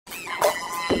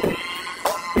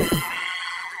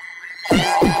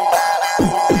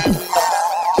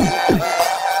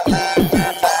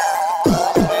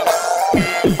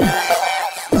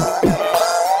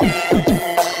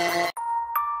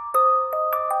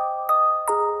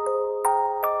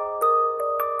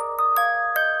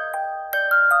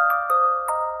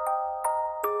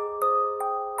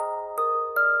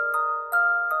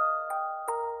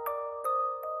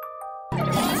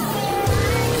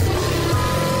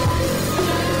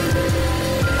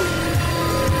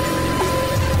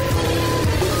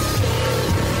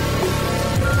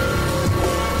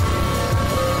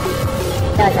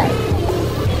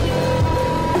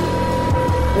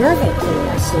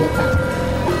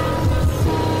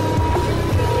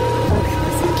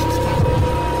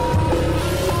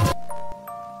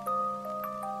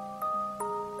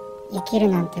切る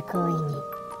なんて行為に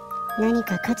何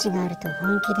か価値があると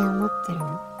本気で思ってる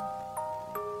の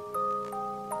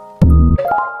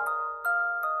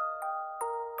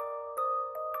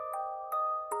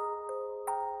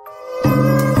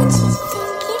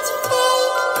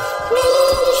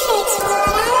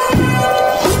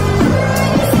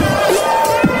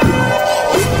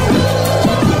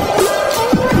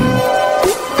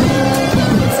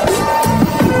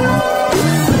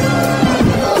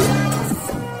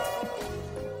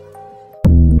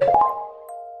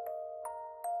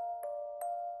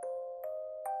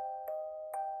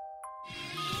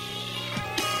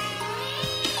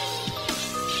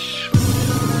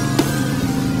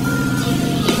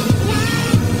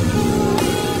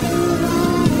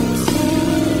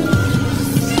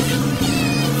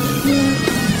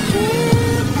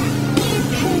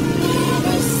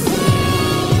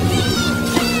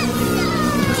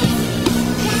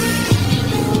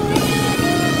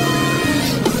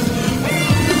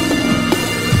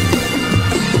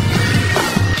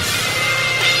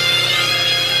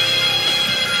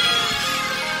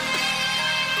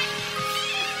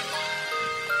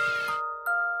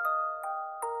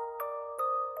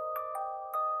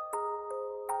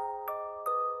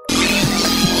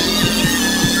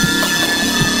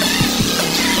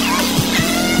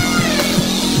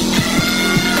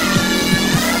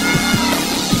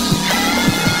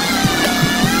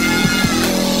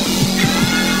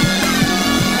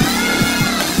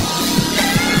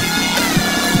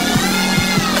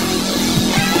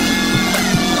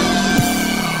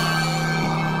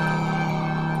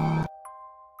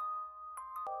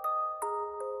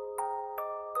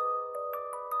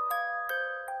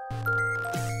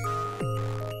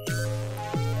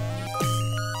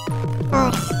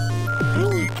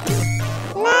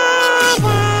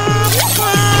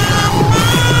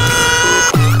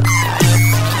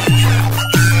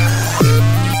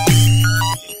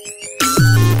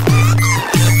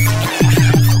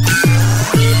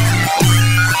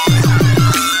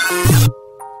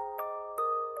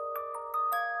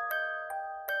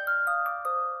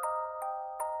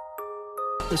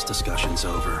？This discussion's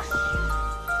over.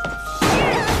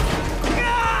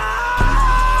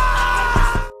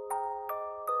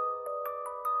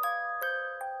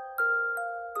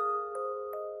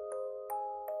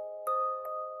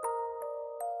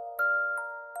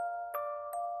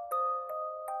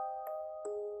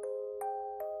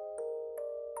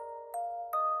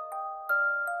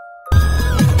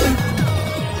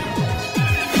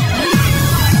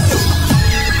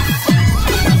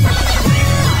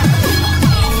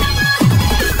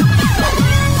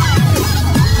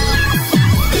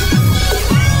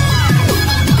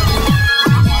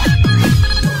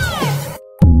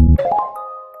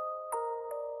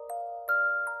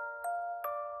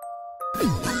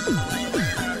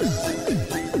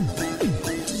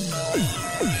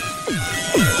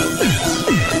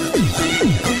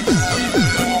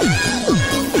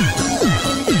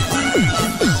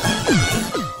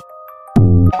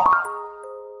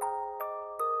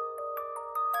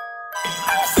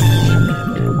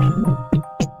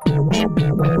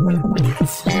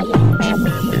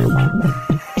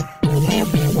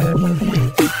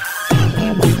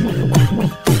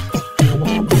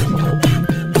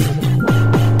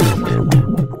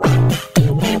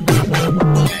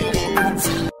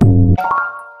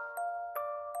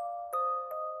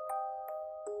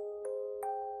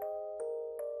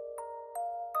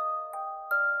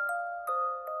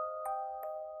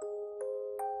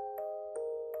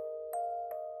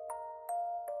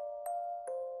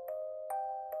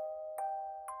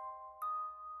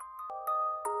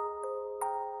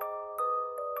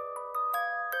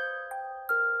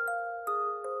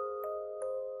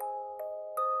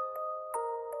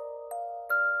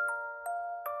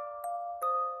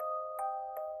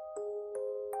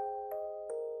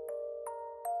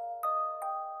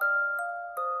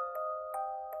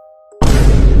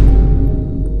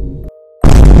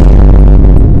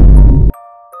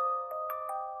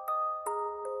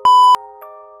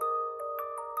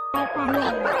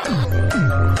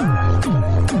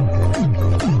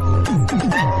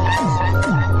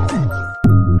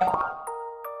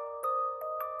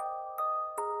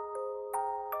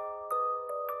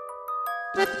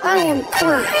 I am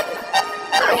crime.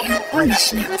 I am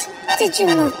punishment. Did you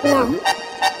not know?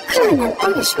 Crime and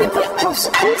punishment are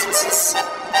consequences.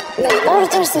 The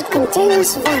borders that contain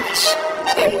us vanish,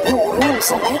 and new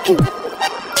worlds awaken.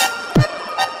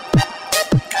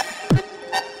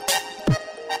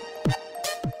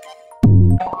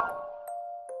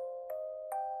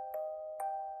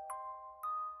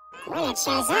 When it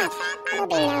shows up, it'll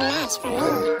be no match for me.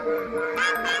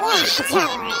 Yeah, don't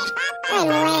worry. I'm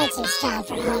way too strong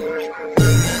for him.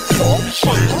 Keep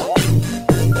trying.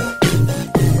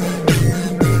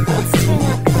 Let's turn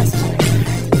up question.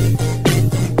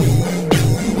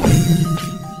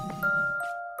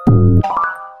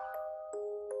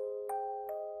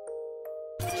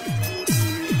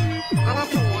 あな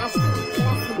たに明日は来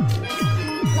ません。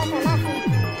元マフィア、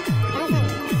ダザイ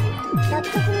です。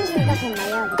625分の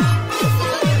ように。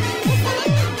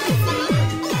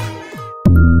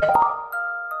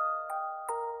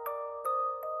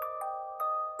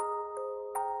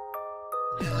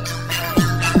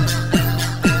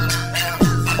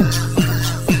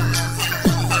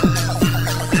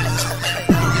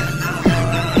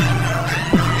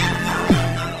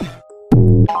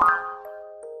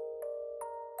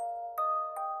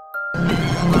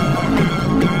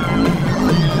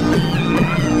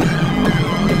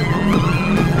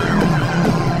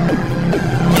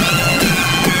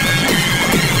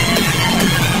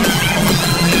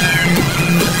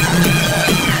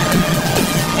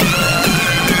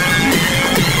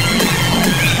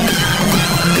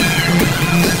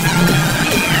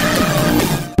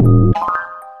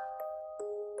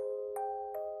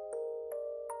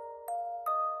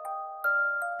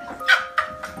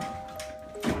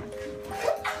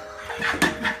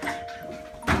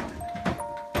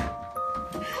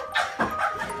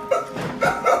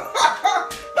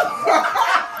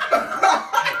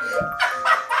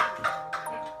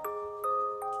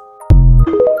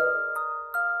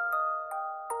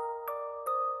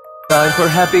Time for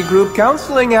happy group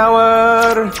counseling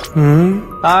hour!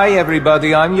 Hi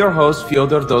everybody, I'm your host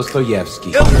Fyodor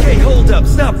Dostoevsky. Okay, hold up,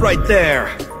 stop right there!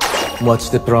 What's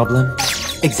the problem?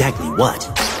 Exactly what?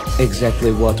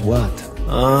 Exactly what?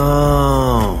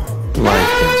 Oh... life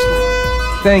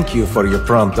counseling. Thank you for your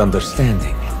prompt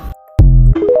understanding.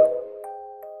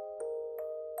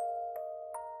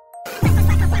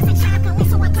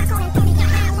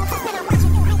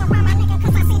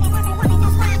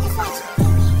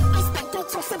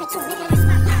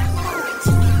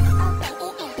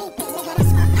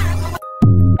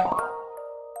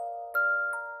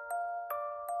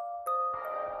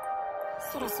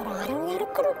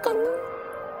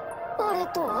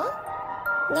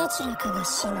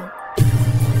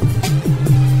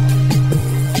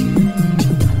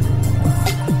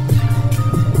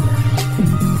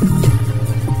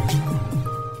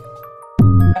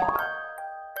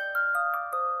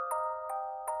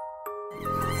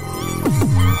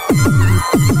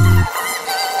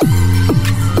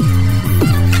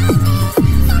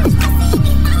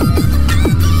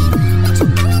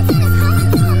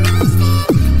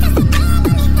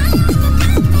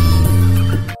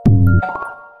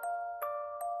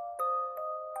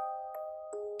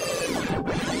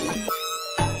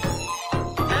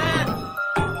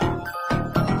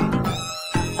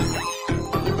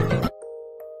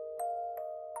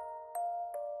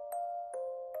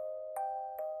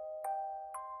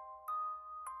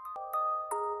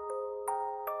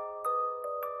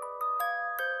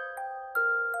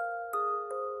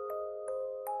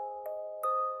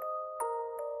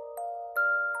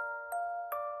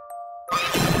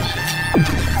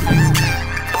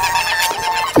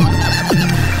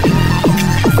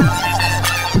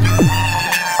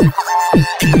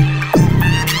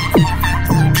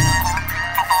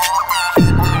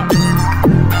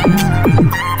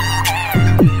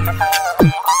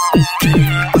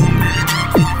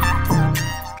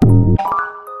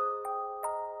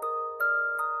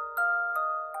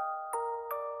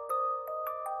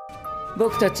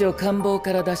僕たちを官房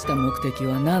から出した目的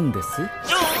は何です？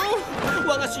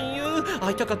我が親友、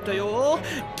会いたかったよ。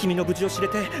君の無事を知れ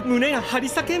て胸が張り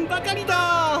裂けんばかり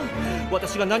だ。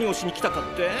私が何をしに来たかっ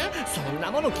て、そんな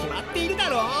もの決まっているだ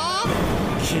ろう。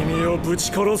君をぶ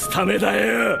ち殺すためだ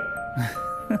よ。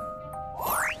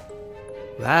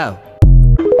わお。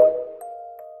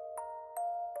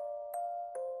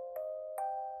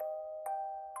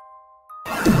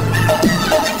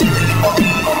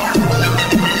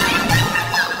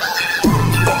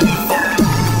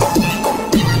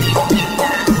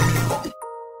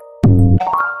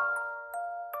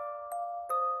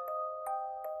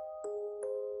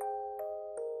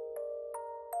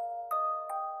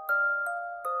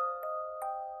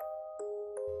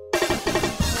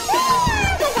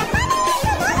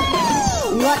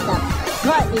What the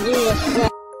fuck did you just say?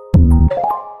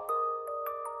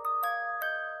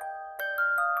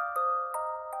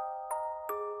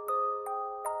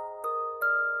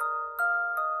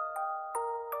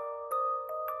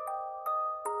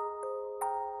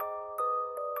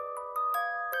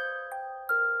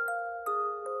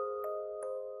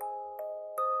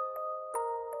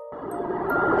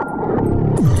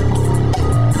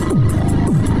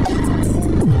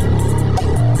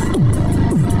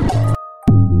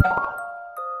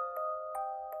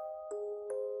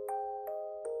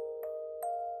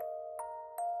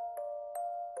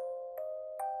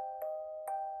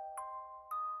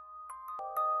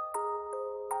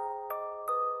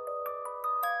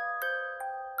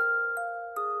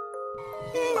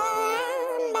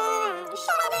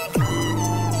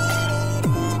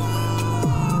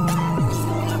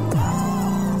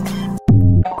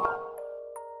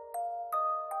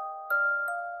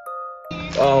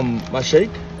 My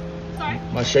shake? Sorry?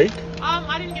 My shake?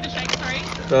 I didn't get a shake,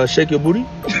 sorry. Shake your booty?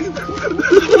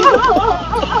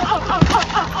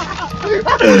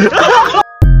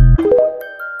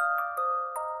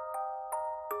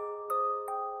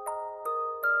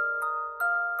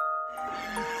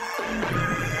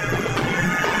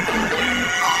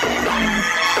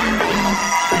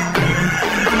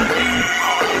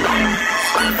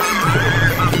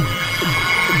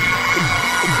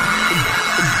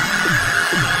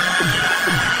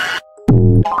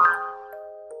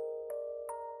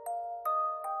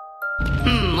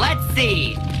 Let's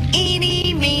see.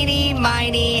 Eeny, meeny,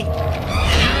 miny.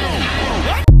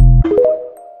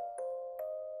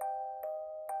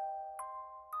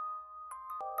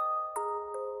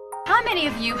 How many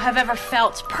of you have ever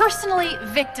felt personally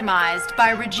victimized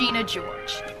by Regina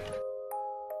George?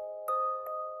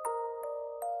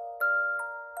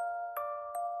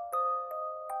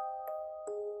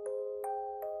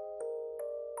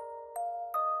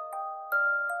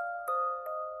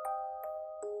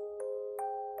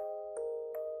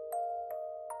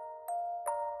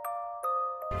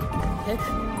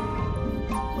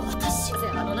私ぜ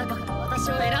あの中から私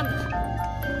を選んだ。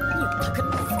何をたく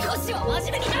少しは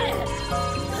真面目になれ。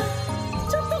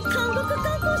ちょっと監獄観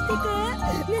光して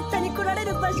く。めったに来られ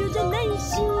る場所じゃない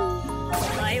し。お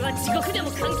前は地獄で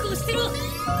も観光してろ。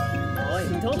おい、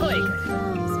どこへ行く。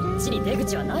そっちに出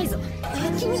口はないぞ。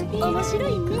君面白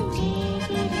いね。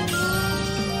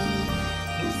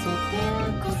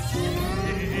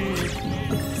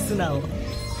素直。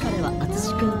彼は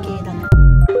淳君系だな。